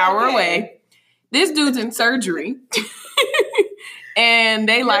was like an hour away. This dude's in surgery. And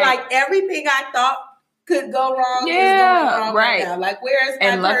they like everything I thought could go wrong is going wrong right now. Like, where's my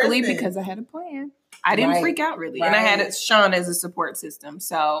And luckily, because I had a plan, I didn't freak out really. And I had Sean as a support system.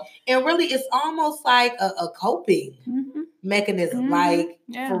 So, and really, it's almost like a coping mechanism. Like,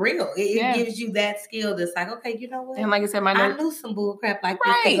 for real. It gives you that skill that's like, okay, you know what? And like I said, I knew some bull crap like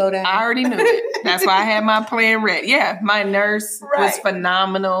this could go down. I already knew it. That's why I had my plan ready. Yeah, my nurse was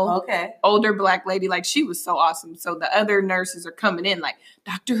phenomenal. Okay. Older Black lady. Like, she was so awesome. So the other nurses are coming in, like,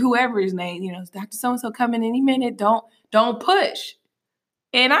 Dr. whoever's name, you know, Dr. So-and-so coming any minute. Don't push.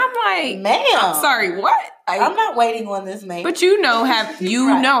 And I'm like, ma'am, I'm sorry, what? I'm not waiting on this, man. But you know,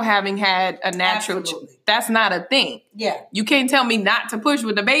 having had a natural, that's not a thing. Yeah, you can't tell me not to push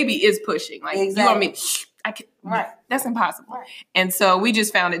when the baby is pushing. Like, you want me? I can. Right. That's impossible. Right. And so we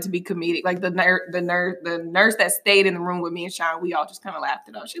just found it to be comedic. Like the nurse that stayed in the room with me and Sean, we all just kind of laughed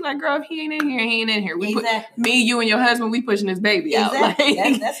it off. She's like, "Girl, if he ain't in here, he ain't in here. We put me, you, and your husband. We pushing this baby out." Like,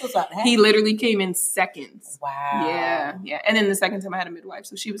 that's what's up. He literally came in seconds. Wow. Yeah. And then the second time I had a midwife,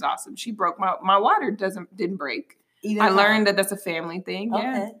 so she was awesome. She broke my water didn't break. I learned that that's a family thing.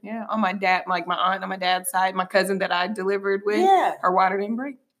 Okay. Yeah. On my dad, like my aunt on my dad's side, my cousin that I delivered with, her water didn't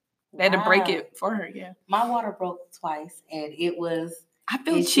break. They had to break it for her, My water broke twice, and it was... I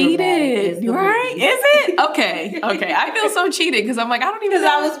feel cheated, right? Is it? Okay. I feel so cheated because I'm like, I don't even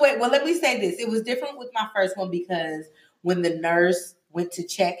know. Well, let me say this. It was different with my first one because when the nurse went to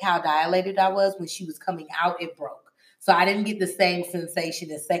check how dilated I was, when she was coming out, it broke. So I didn't get the same sensation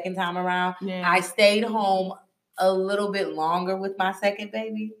the second time around. Yeah. I stayed home a little bit longer with my second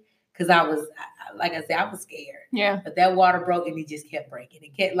baby. Because I was, like I said, I was scared. Yeah. But that water broke and it just kept breaking.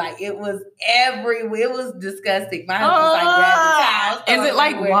 It was everywhere. It was disgusting. My husband grabbed the towel. Is it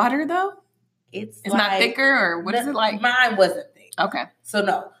like water though? It's not thicker, or what is it like? Mine wasn't thick. Okay. So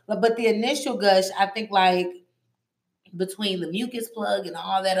no. But the initial gush, I think like between the mucus plug and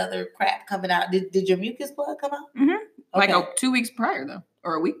all that other crap coming out. Did your mucus plug come out? Mm-hmm. Okay. Like 2 weeks prior though,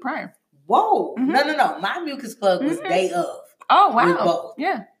 or a week prior. Whoa. Mm-hmm. No. My mucus plug was day of. Oh, wow. Both.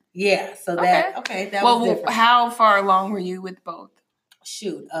 Yeah. Yeah, so that was different. How far along were you with both?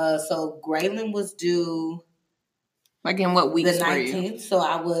 Shoot, so Graylin was due... Like in what weeks the 19th, so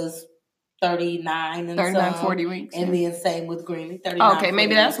I was 39 and 39, 40 weeks. And then same with Greenie, 39, okay,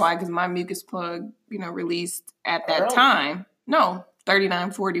 maybe that's why, because my mucus plug, released at that time. No,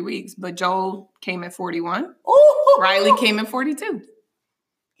 39, 40 weeks, but Joel came at 41. Ooh. Riley came at 42.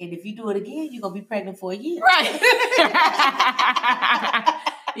 And if you do it again, you're going to be pregnant for a year. Right.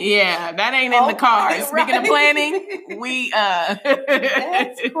 Yeah, that ain't in the cards. Speaking of planning, we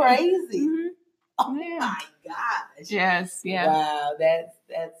That's crazy. Mm-hmm. Oh my gosh. Yes, yeah. Wow, that's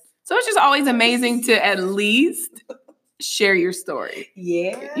so it's just always amazing to at least share your story.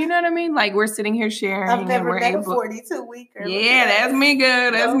 Yeah. You know what I mean? Like, we're sitting here sharing. I've never met a 42-weeker. Yeah, that's me,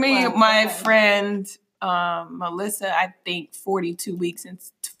 good. That's me. My friend, Melissa, I think 42 weeks and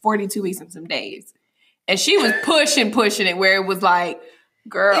some days. And she was pushing it where it was like,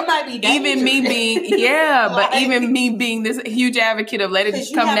 girl, it might be dangerous. Even me being, but even me being this huge advocate of let it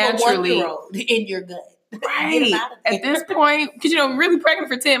just come naturally. You have a 1-year-old in your gut. Right. At this point, because, really pregnant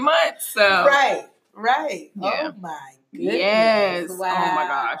for 10 months. So. Right. Yeah. Oh, my goodness. Yes. Wow. Oh, my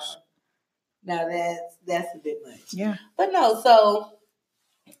gosh. Now, that's a bit much. Yeah. But no, so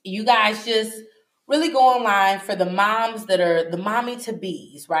you guys just really go online for the moms that are the mommy to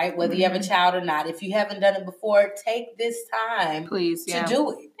bees, right? Whether you have a child or not. If you haven't done it before, take this time please to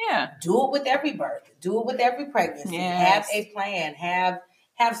do it. Yeah. Do it with every birth. Do it with every pregnancy. Yes. Have a plan.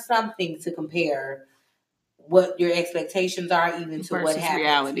 Have something to compare what your expectations are even to versus what happens.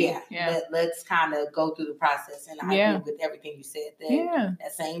 Reality. Yeah. Let's kind of go through the process. And I agree with everything you said.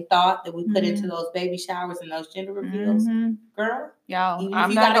 That same thought that we put into those baby showers and those gender reveals, girl. Y'all, even if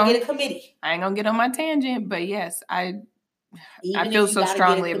you gotta get a committee. I ain't gonna get on my tangent, but yes, I feel so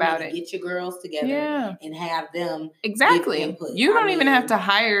strongly about it. Get your girls together and have them exactly. You don't even have to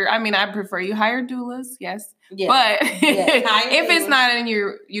hire. I mean, I prefer you hire doulas, yes. But if it's not in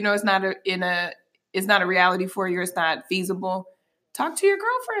your, it's not a reality for you, it's not feasible, talk to your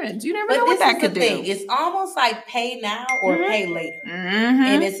girlfriends. You never know what that could do. It's almost like pay now or pay later.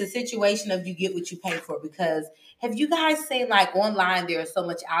 And it's a situation of you get what you pay for, because have you guys seen, like, online, there is so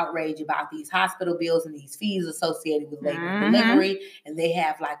much outrage about these hospital bills and these fees associated with labor and delivery. And they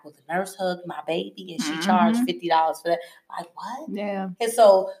have, like, well, the nurse hugged my baby and she charged $50 for that. Like, what? Yeah. And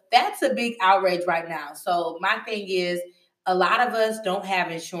so that's a big outrage right now. So my thing is, a lot of us don't have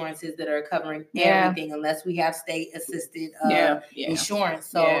insurances that are covering everything unless we have state-assisted insurance.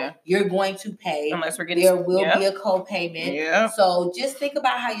 So you're going to pay. Unless we're getting, there will be a co-payment. Yeah. So just think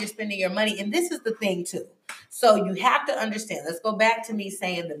about how you're spending your money. And this is the thing, too. So you have to understand. Let's go back to me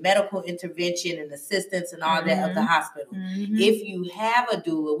saying the medical intervention and assistance and all that of the hospital. If you have a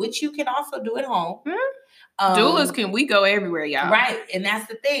doula, which you can also do at home. Doulas we go everywhere, y'all. Right. And that's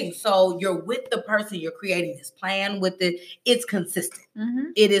the thing. So you're with the person, you're creating this plan with it. It's consistent.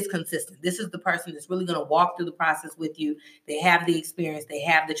 It is consistent. This is the person that's really going to walk through the process with you. They have the experience. They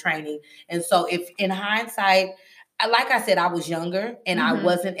have the training. And so if in hindsight, like I said, I was younger and I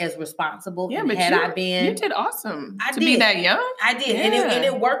wasn't as responsible. Yeah, but you did awesome be that young. I did. Yeah. And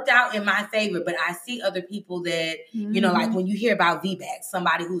it worked out in my favor. But I see other people that, like when you hear about VBAC,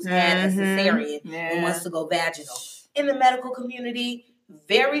 somebody who's had a cesarean and wants to go vaginal. In the medical community,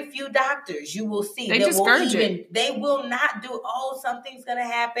 very few doctors you will see they discourage it. They will not do, something's going to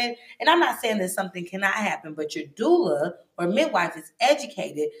happen. And I'm not saying that something cannot happen, but your doula or midwife is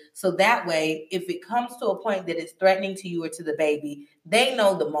educated. So that way, if it comes to a point that it's threatening to you or to the baby, they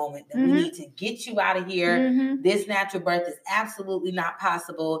know the moment that we need to get you out of here. This natural birth is absolutely not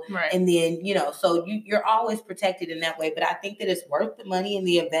possible. Right. And then, so you're always protected in that way. But I think that it's worth the money and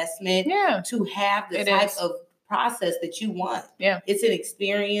the investment to have the type of process that you want. Yeah. It's an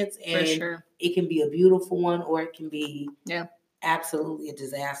experience, and it can be a beautiful one or it can be absolutely a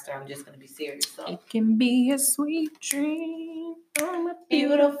disaster. I'm just going to be serious. So it can be a sweet dream or a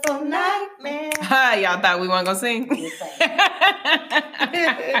beautiful nightmare. Y'all thought we weren't going to sing?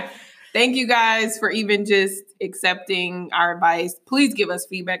 Thank you guys for even just accepting our advice. Please give us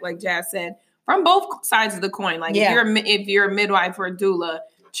feedback, like Jazz said, from both sides of the coin. Like if you're a midwife or a doula,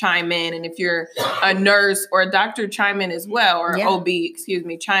 chime in, and if you're a nurse or a doctor, chime in as well, or OB,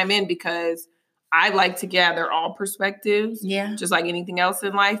 chime in, because I like to gather all perspectives, just like anything else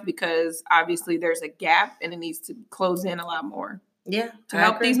in life, because obviously there's a gap and it needs to close in a lot more. Yeah, to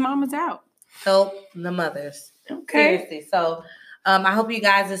help these mamas out, help the mothers. Okay, seriously. So, I hope you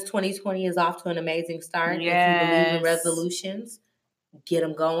guys, this 2020 is off to an amazing start. Yes. If you believe in resolutions, get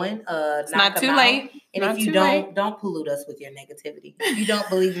them going. It's not too late. And if you don't pollute us with your negativity. If you don't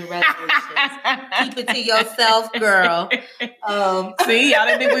believe in resolutions, keep it to yourself, girl. See, y'all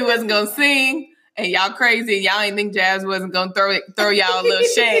didn't think we wasn't gonna sing, and y'all crazy. Y'all didn't think Jazz wasn't gonna throw y'all a little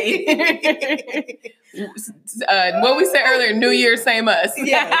shade. What we said earlier, New Year, same us.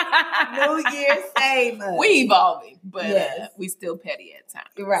 Yes. New Year, same us. We evolving, but we still petty at times.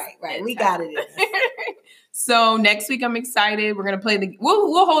 Right. We got it in us. So next week, I'm excited. We're gonna play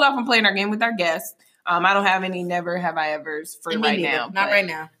we'll hold off on playing our game with our guests. I don't have any never have I ever's for right now. Not right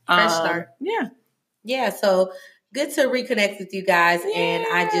now. Fresh start. Yeah. So good to reconnect with you guys, and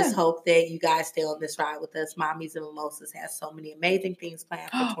I just hope that you guys stay on this ride with us. Mommies and Mimosas has so many amazing things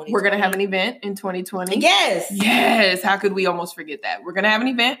planned for 2020. We're gonna have an event in 2020. Yes. How could we almost forget that? We're gonna have an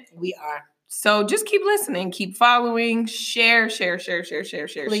event. We are. So just keep listening, keep following, share.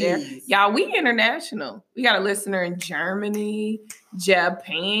 Y'all, we international. We got a listener in Germany,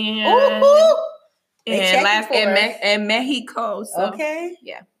 Japan, and Mexico. So, okay.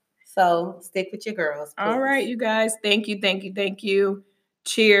 Yeah. So stick with your girls, please. All right, you guys. Thank you.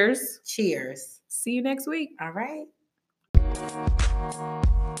 Cheers. Cheers. See you next week. All right.